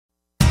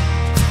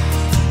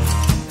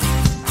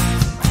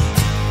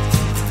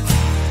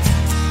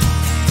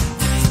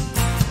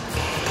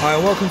Hi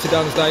and welcome to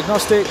Dan's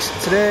Diagnostics.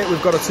 Today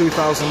we've got a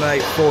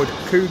 2008 Ford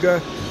Kuga.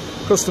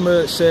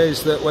 Customer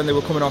says that when they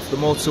were coming off the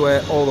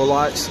motorway all the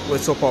lights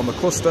lit up on the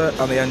cluster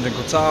and the engine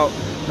cut out.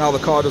 Now the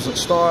car doesn't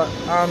start,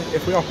 and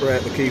if we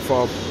operate the key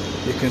fob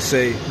you can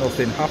see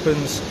nothing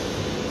happens.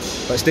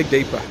 Let's dig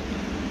deeper.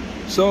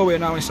 So we're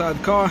now inside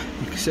the car.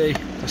 You can see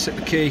I set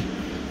the key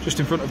just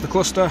in front of the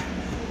cluster.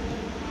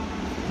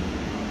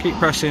 Keep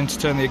pressing to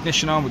turn the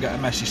ignition on. We get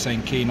a message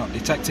saying key not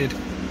detected.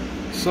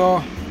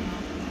 So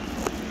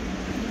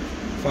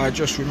if I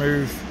just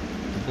remove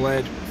the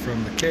blade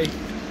from the key,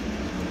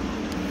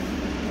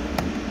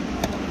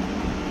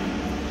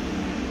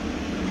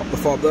 pop the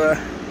fob there,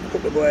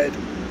 put the blade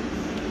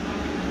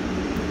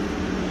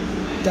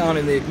down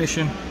in the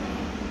ignition,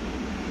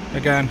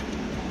 again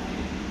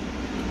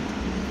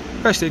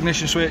press the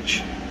ignition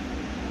switch,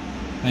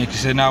 and you can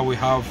see now we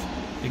have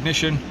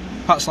ignition.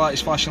 PATs light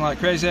is flashing like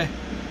crazy.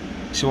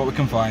 See what we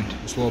can find.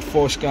 Let's load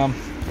 4Scan.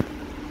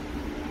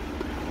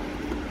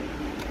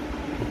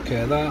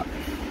 Okay, that.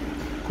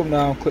 Come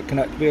down, click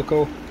connect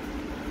vehicle.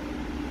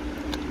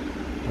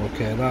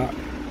 Okay, that.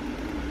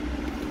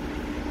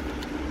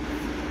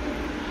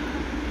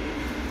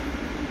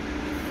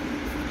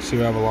 See,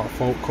 we have a lot of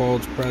fault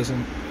codes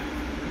present.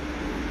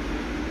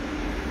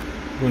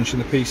 Bunching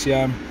the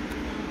PCM,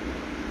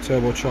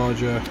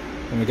 turbocharger,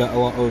 and we get a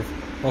lot of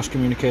lost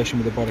communication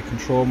with the body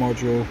control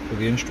module, with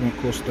the instrument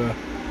cluster,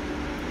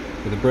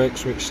 with the brake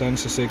switch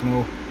sensor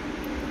signal,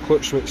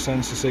 clutch switch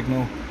sensor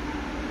signal.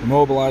 The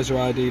mobilizer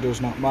ID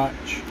does not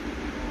match.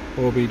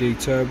 OBD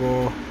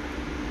turbo,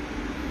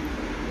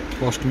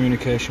 lost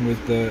communication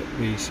with the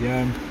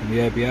VCM and the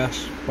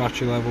ABS,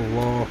 battery level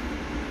low,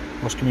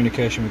 lost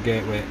communication with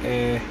gateway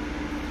A,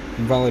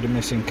 invalid and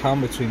missing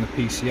cam between the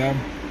PCM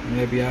and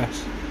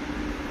ABS,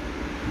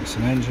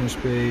 missing engine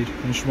speed,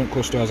 instrument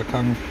cluster has a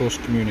cam plus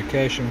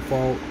communication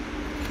fault.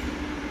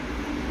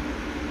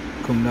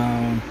 Come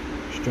down,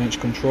 strange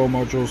control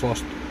modules,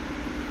 lost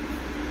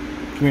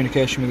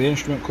communication with the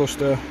instrument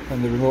cluster,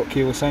 and the remote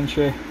keyless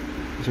entry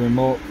is a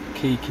remote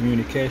key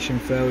communication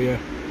failure.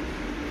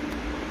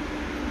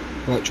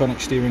 Electronic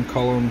steering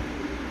column,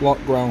 lock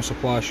ground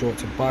supply short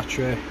to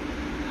battery,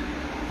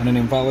 and an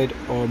invalid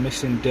or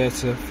missing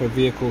data for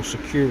vehicle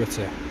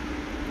security.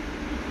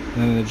 And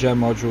then in the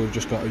gem module we've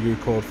just got a U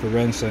code for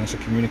rain sensor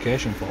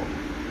communication fault.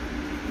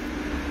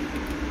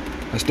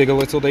 Let's dig a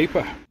little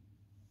deeper.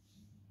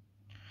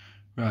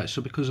 Right,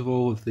 so because of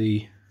all of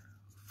the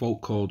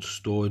fault codes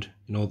stored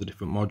in all the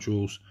different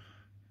modules,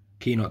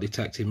 key not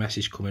detected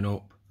message coming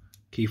up,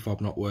 key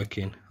fob not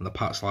working, and the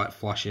PATs light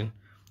flashing,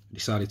 I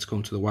decided to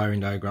come to the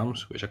wiring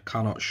diagrams, which I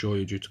cannot show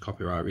you due to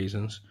copyright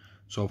reasons,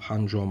 so I've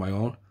hand drawn my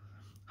own.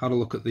 Had a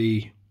look at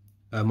the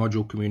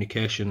module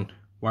communication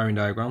wiring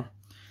diagram.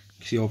 You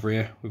can see over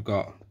here we've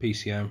got the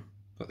PCM,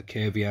 got the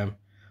KVM,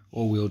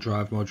 all-wheel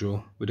drive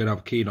module. We did have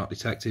a key not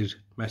detected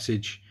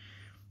message,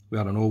 we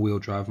had an all-wheel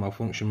drive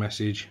malfunction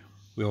message,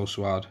 we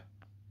also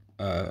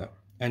had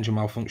engine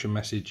malfunction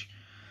message,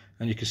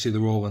 and you can see they're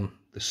all on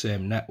the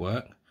same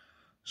network.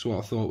 So what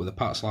I thought, with the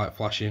PATs light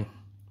flashing,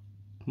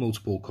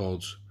 multiple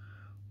codes,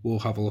 we'll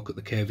have a look at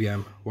the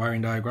KVM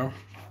wiring diagram,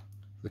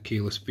 the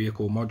keyless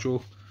vehicle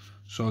module.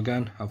 So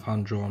again, I've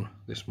hand drawn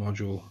this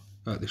module,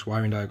 this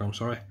wiring diagram,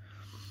 sorry,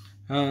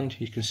 and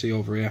you can see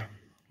over here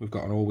we've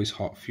got an always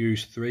hot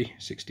fuse 3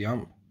 60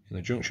 amp in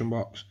the junction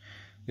box.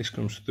 This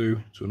comes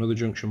through to another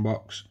junction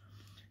box.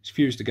 It's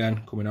fused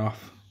again, coming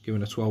off,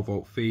 giving a 12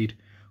 volt feed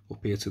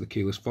up here to the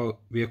keyless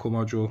vehicle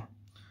module,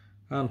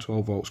 and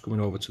 12 volts coming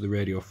over to the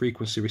radio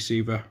frequency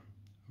receiver.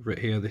 Right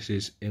here, this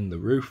is in the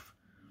roof.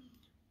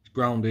 It's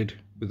grounded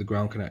with the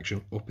ground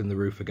connection up in the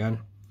roof again.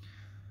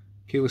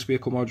 Keyless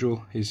vehicle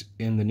module is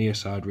in the near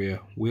side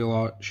rear wheel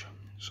arch.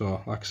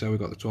 So like I said, we've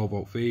got the 12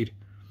 volt feed,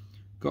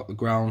 got the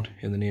ground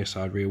in the near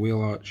side rear wheel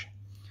arch,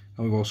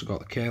 and we've also got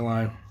the K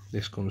line.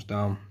 This comes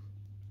down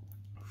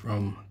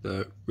from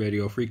the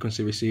radio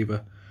frequency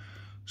receiver.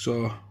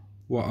 So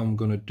what I'm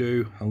going to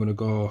do, I'm going to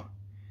go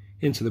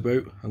into the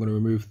boot, I'm going to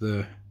remove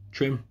the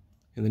trim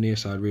in the near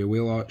side rear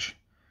wheel arch,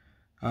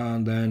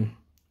 and then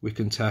we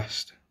can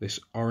test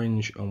this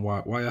orange and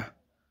white wire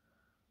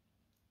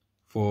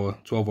for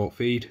 12 volt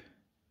feed,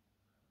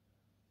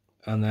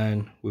 and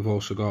then we've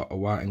also got a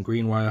white and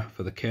green wire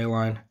for the K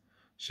line.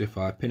 So if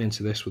I pin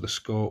into this with a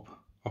scope,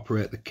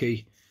 operate the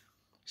key,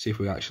 see if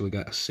we actually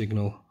get a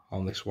signal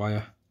on this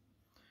wire.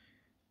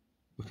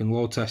 We can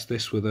load test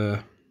this with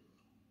a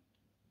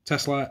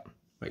test light,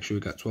 make sure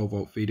we get 12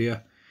 volt feed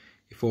here.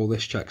 If all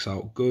this checks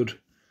out good,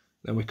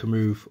 then we can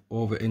move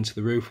over into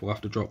the roof. We'll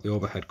have to drop the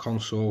overhead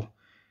console,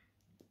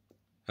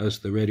 as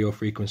the radio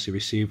frequency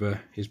receiver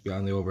is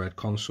behind the overhead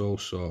console.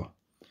 So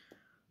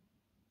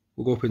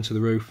we'll go up into the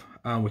roof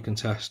and we can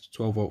test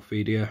 12 volt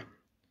feed here.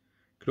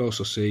 Could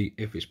also see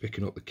if it's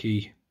picking up the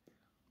key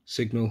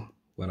signal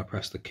when I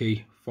press the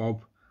key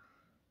fob.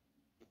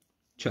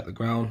 Check the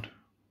ground,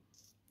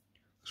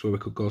 that's where we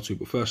could go to,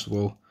 but first of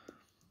all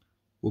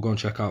we'll go and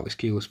check out this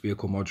keyless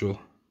vehicle module,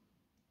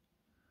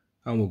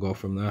 and we'll go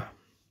from there.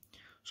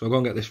 So I'll go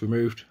and get this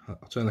removed.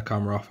 I'll turn the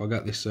camera off, I'll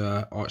get this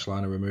arch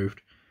liner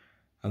removed,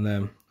 and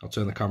then I'll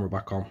turn the camera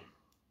back on and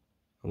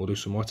we'll do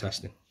some more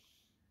testing.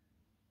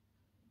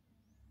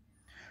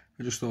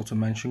 I just thought to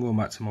mention, going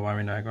back to my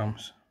wiring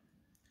diagrams,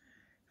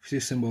 if you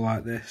see a symbol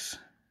like this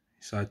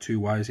inside two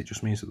wires, it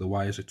just means that the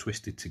wires are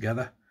twisted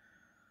together.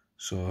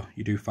 So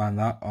you do find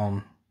that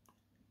on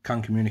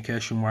CAN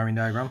communication wiring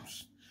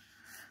diagrams.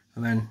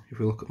 And then if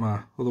we look at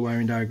my other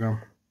wiring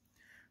diagram,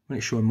 when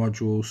it's showing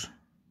modules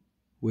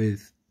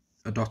with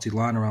a dotted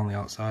line around the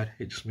outside,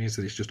 it just means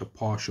that it's just a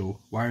partial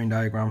wiring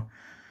diagram.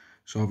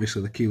 So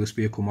obviously the keyless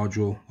vehicle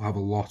module will have a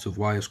lot of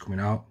wires coming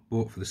out,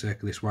 but for the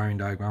sake of this wiring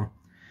diagram,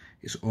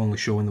 it's only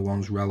showing the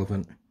ones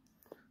relevant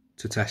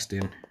to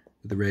testing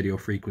with the radio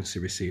frequency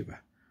receiver.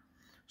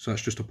 So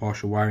that's just a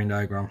partial wiring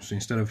diagram. So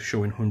instead of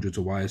showing hundreds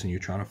of wires and you're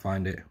trying to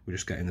find it, we're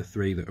just getting the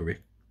 3 that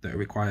are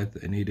required,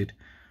 that are needed.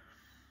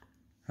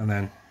 And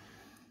then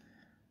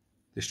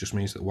this just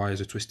means that wires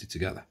are twisted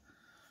together.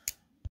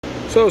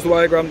 So as the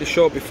diagram just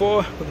showed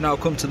before, we've now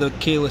come to the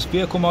keyless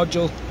vehicle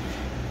module,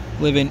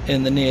 living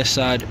in the near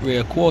side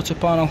rear quarter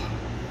panel.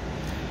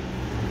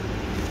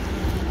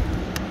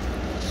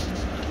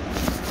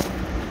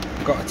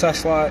 We've got a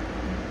test light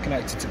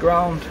connected to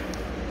ground.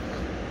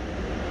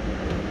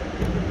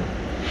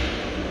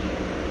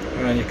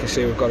 And you can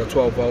see we've got a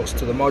 12 volts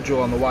to the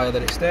module on the wire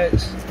that it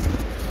states.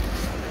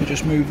 We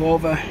just move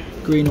over,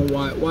 green and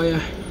white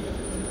wire.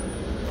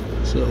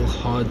 It's a little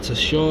hard to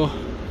show,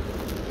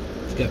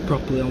 to get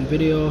properly on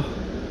video.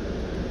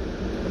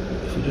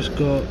 If we just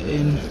go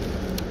in,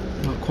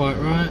 not quite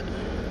right.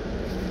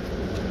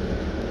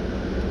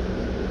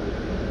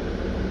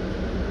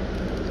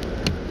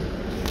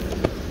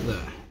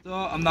 There. So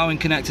I'm now in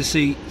connector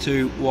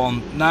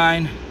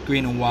C219,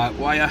 green and white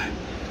wire.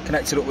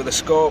 Connected up with a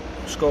scope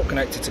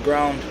connected to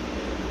ground.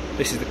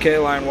 This is the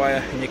K-line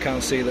wire, and you can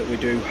see that we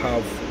do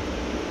have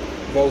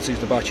voltage,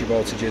 the battery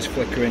voltage is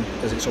flickering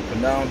as it's up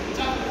and down.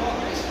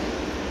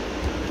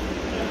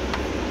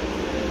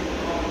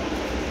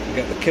 We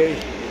get the key,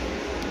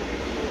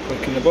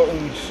 clicking the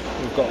buttons.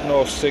 We've got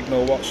no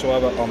signal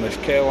whatsoever on this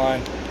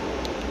K-line.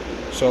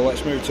 So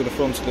let's move to the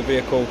front of the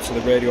vehicle, to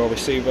the radio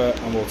receiver,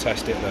 and we'll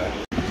test it there.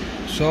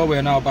 So we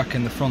are now back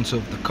in the front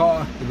of the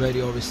car. The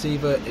radio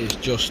receiver is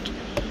just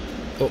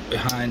up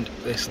behind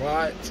this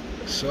light.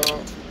 So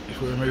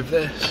if we remove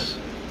this,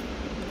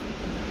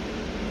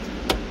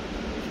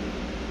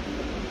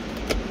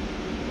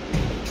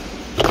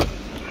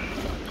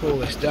 pull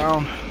this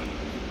down,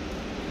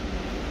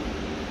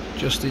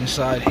 just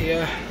inside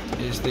here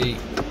is the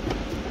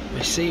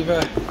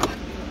receiver.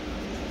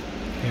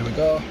 Here we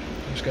go.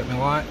 Just get my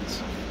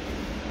lights.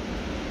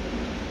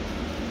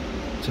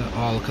 So,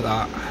 oh, look at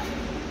that,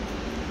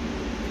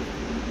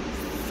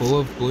 full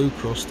of blue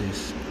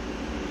crusties.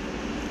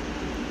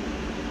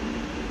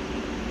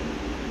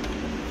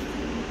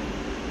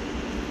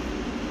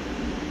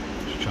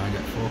 Try and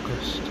get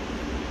focused.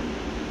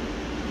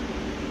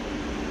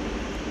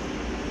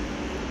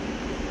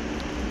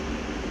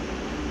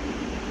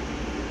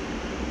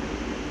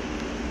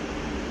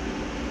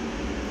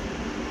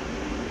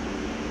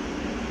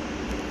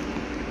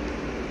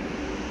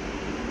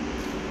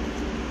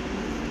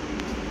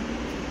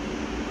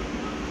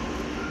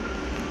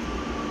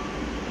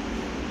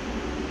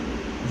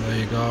 There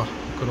you go.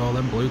 Look at all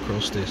them blue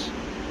crusties.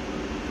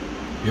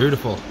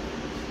 Beautiful.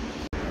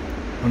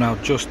 We're now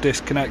just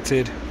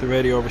disconnected the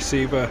radio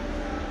receiver.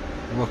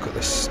 Look at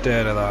the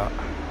state of that.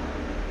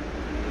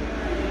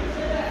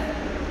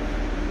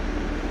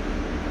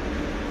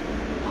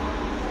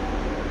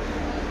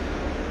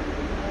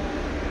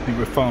 I think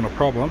we've found a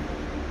problem.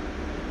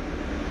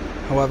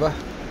 However,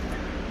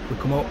 if we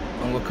come up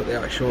and look at the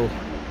actual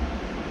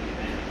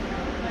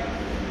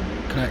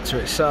connector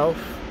itself,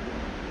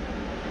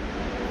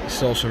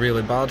 it's also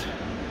really bad.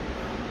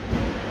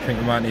 I think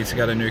we might need to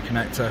get a new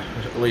connector,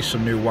 at least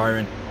some new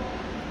wiring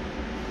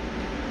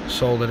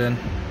soldered in.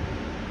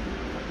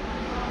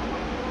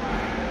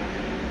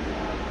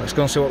 Let's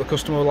go and see what the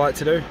customer would like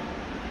to do.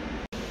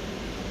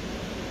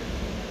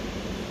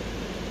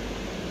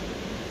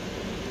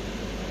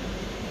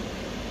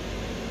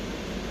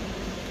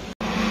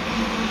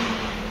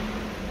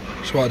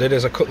 So what I did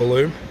is I cut the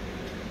loom,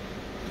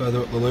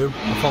 further up the loom,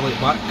 I follow it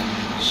back.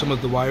 Some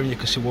of the wiring you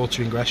can see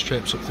water ingress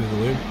strips up through the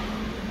loom.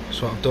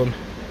 So what I've done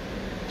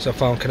is I've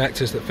found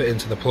connectors that fit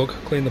into the plug,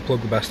 cleaned the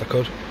plug the best I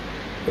could,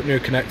 put new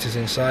connectors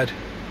inside,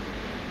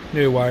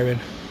 new wiring,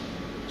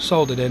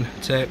 soldered in,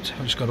 taped.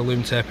 I've just got to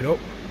loom tape it up.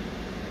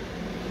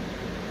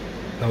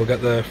 Now we'll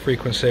get the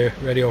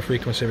radio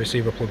frequency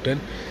receiver plugged in,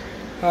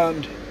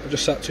 and I've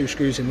just sat 2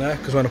 screws in there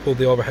because when I pulled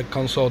the overhead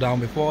console down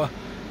before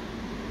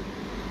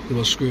there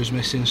was screws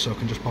missing, so I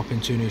can just pop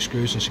in 2 new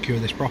screws and secure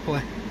this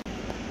properly.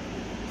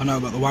 I now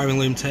got the wiring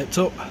loom taped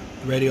up,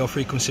 the radio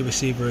frequency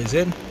receiver is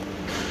in,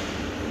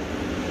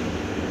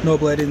 no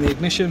blade in the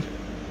ignition,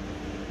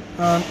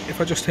 and if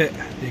I just hit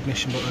the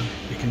ignition button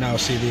you can now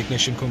see the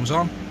ignition comes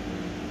on.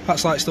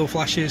 PATs light still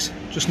flashes.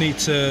 Just need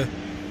to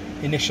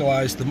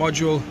initialise the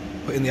module,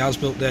 put in the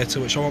as-built data,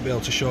 which I won't be able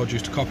to show due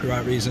to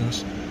copyright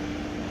reasons,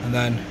 and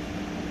then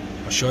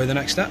I'll show you the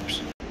next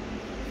steps.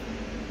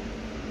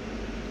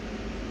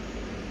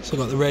 So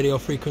I've got the radio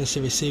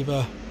frequency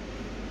receiver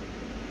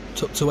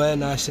tucked away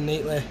nice and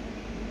neatly.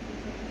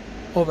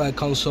 Overhead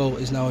console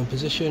is now in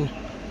position.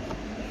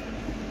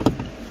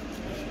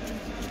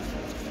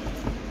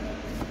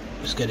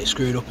 Just get it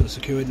screwed up and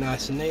secured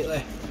nice and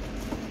neatly.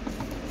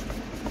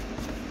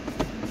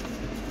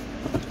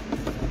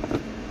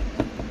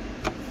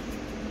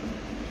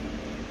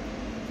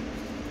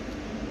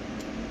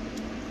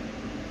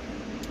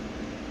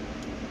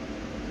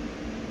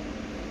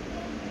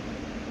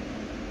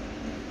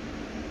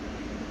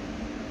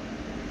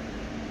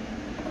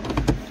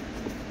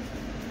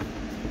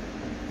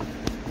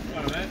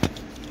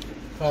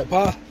 Right,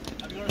 Pa.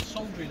 Have you got a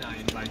soldering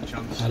iron by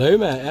chance? I do,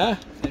 mate, yeah.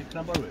 Can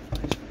I borrow it,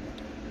 please?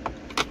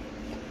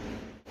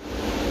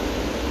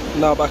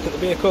 Now back at the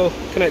vehicle,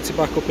 connected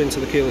back up into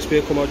the keyless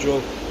vehicle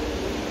module.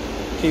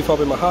 Key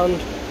fob in my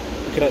hand,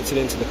 connected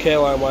into the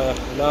K-line wire.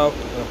 And now,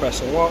 when I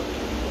press unlock,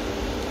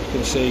 you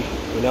can see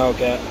we now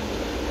get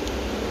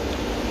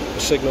a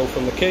signal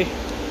from the key.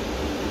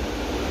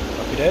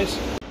 Happy days.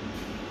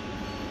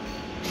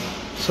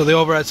 So the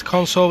overhead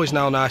console is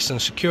now nice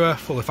and secure,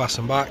 fully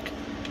fastened back.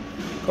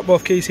 Got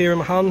both keys here in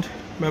my hand.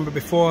 Remember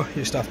before, you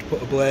used to have to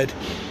put a blade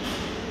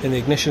in the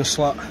ignition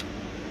slot.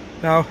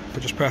 Now, if I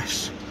just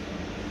press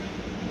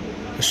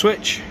the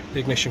switch, the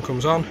ignition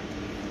comes on.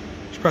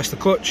 Just press the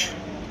clutch,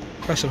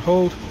 press and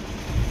hold.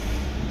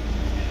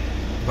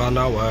 The van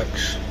now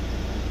works.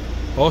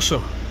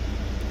 Awesome,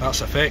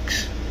 that's a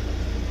fix.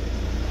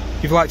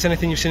 If you've liked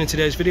anything you've seen in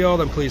today's video,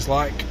 then please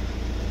like,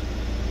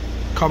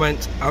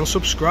 comment and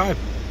subscribe.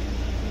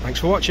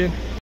 Thanks for watching.